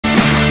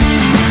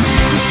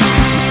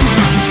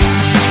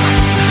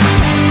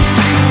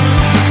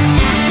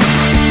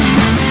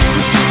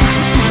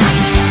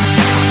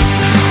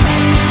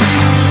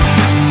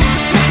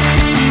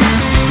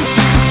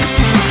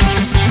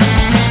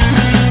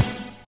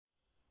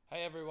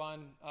Hey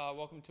everyone,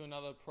 welcome to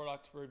another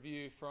product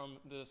review from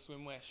the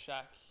Swimwear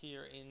Shack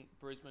here in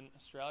Brisbane,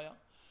 Australia.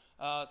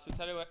 So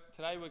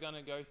today we're going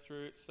to go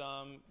through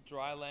some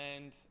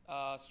dryland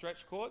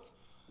Stretchcordz,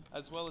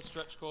 as well as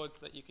Stretchcordz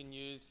that you can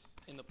use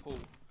in the pool.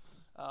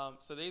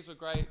 So these were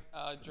great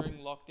during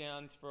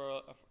lockdowns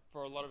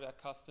for a lot of our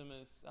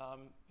customers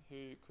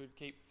who could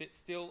keep fit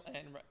still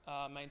and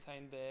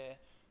maintain their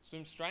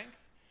swim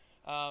strength.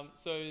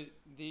 So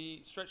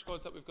the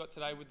Stretchcordz that we've got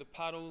today with the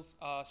paddles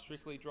are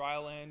strictly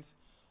dryland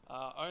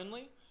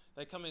only.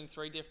 They come in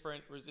three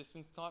different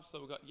resistance types. So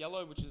we've got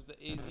yellow, which is the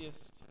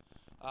easiest.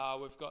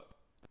 We've got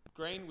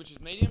green, which is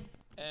medium,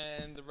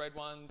 and the red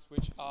ones,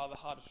 which are the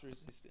hardest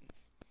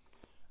resistance.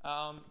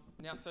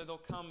 Now, so they'll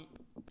come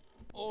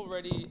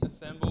already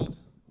assembled,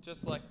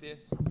 just like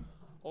this.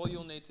 All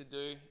you'll need to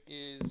do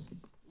is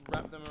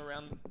wrap them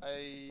around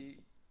a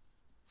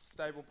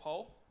stable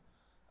pole.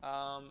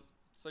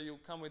 So you'll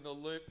come with a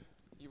loop,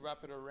 you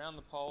wrap it around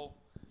the pole,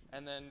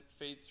 and then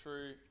feed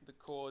through the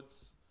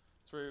cords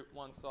through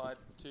one side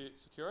to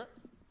secure it.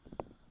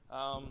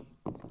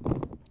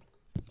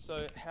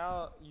 So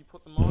how you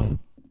put them on,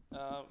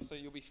 so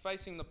you'll be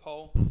facing the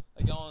pole.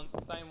 They go on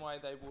the same way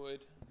they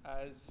would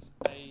as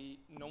a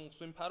normal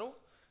swim paddle,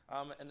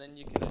 and then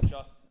you can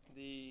adjust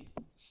the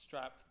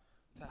strap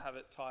to have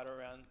it tied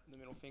around the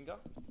middle finger.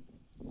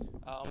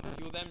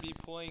 You'll then be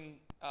pulling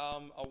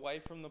away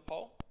from the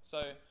pole.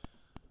 So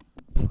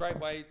a great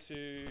way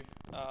to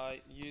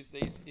use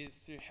these is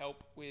to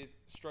help with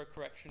stroke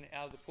correction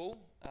out of the pool.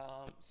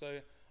 So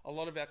a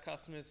lot of our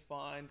customers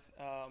find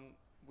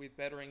with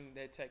bettering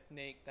their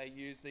technique, they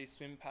use these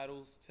swim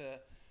paddles to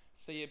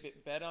see a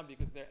bit better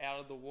because they're out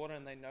of the water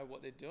and they know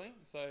what they're doing.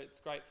 So it's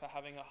great for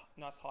having a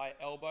nice high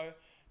elbow,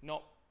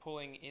 not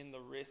pulling in the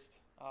wrist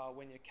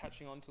when you're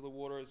catching onto the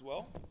water as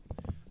well.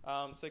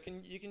 So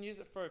you can use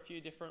it for a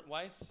few different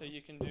ways. So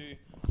you can do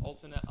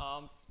alternate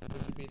arms,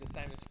 which would be the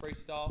same as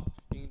freestyle.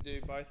 You can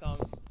do both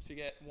arms to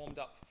get warmed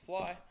up for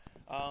fly.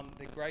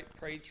 They're great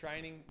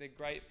pre-training. They're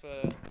great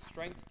for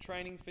strength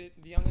training for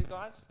the younger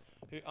guys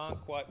who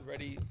aren't quite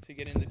ready to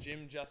get in the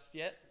gym just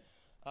yet.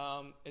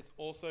 It's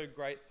also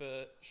great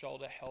for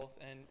shoulder health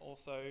and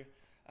also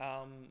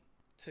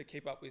to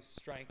keep up with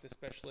strength,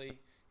 especially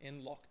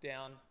in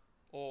lockdown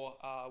or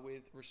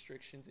with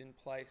restrictions in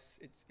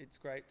place. It's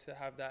great to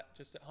have that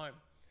just at home.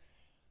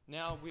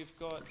 Now we've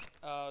got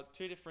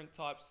two different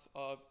types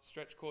of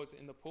Stretchcordz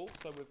in the pool.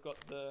 So we've got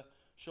the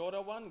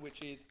shorter one,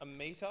 which is 1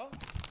 meter,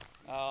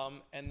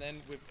 and then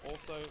we've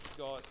also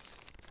got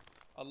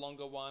a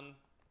longer one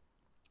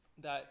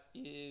that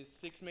is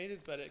 6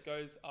 meters, but it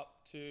goes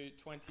up to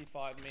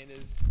 25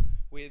 meters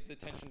with the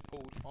tension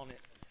pulled on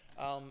it.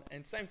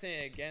 And same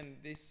thing again,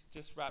 this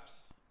just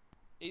wraps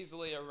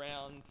easily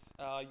around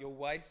your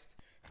waist.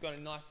 It's got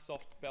a nice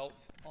soft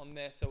belt on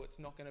there, so it's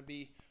not going to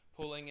be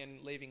pulling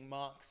and leaving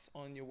marks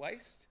on your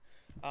waist.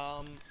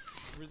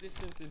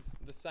 Resistance is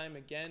the same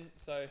again.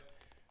 So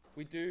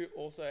we do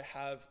also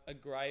have a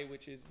grey,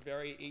 which is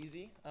very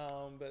easy,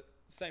 but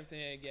same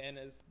thing again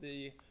as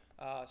the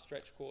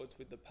Stretchcordz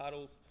with the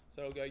paddles.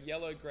 So it'll go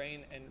yellow,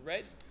 green, and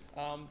red.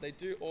 They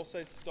do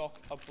also stock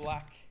a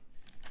black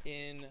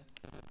in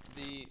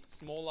the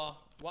smaller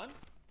one,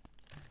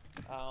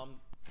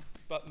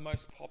 but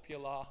most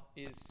popular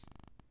is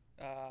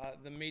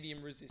the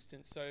medium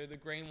resistance. So the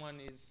green one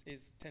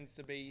tends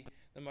to be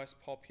the most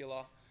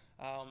popular.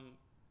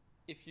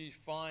 If you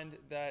find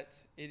that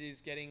it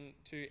is getting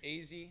too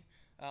easy,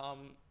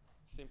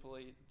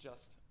 simply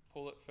just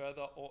pull it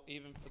further, or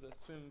even for the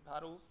swim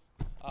paddles,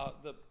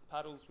 the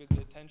paddles with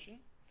the tension.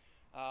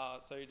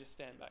 So you just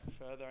stand back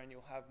further and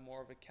you'll have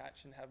more of a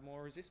catch and have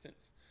more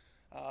resistance.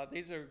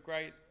 These are a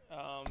great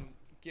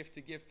gift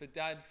to give for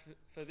Dad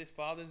for this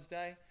Father's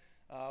Day.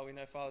 We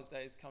know Father's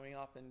Day is coming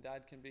up and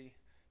Dad can be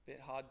a bit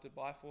hard to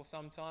buy for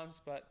sometimes,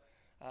 but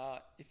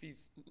if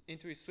he's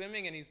into his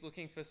swimming and he's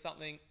looking for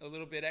something a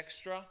little bit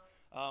extra,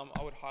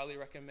 I would highly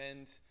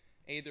recommend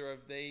either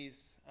of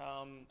these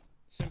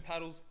swim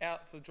paddles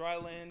out for dry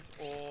land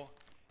or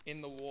in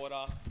the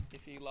water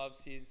if he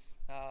loves his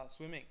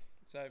swimming.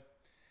 So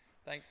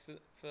thanks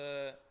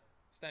for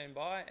staying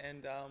by,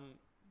 and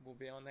we'll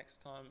be on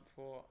next time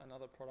for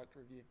another product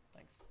review.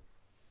 Thanks.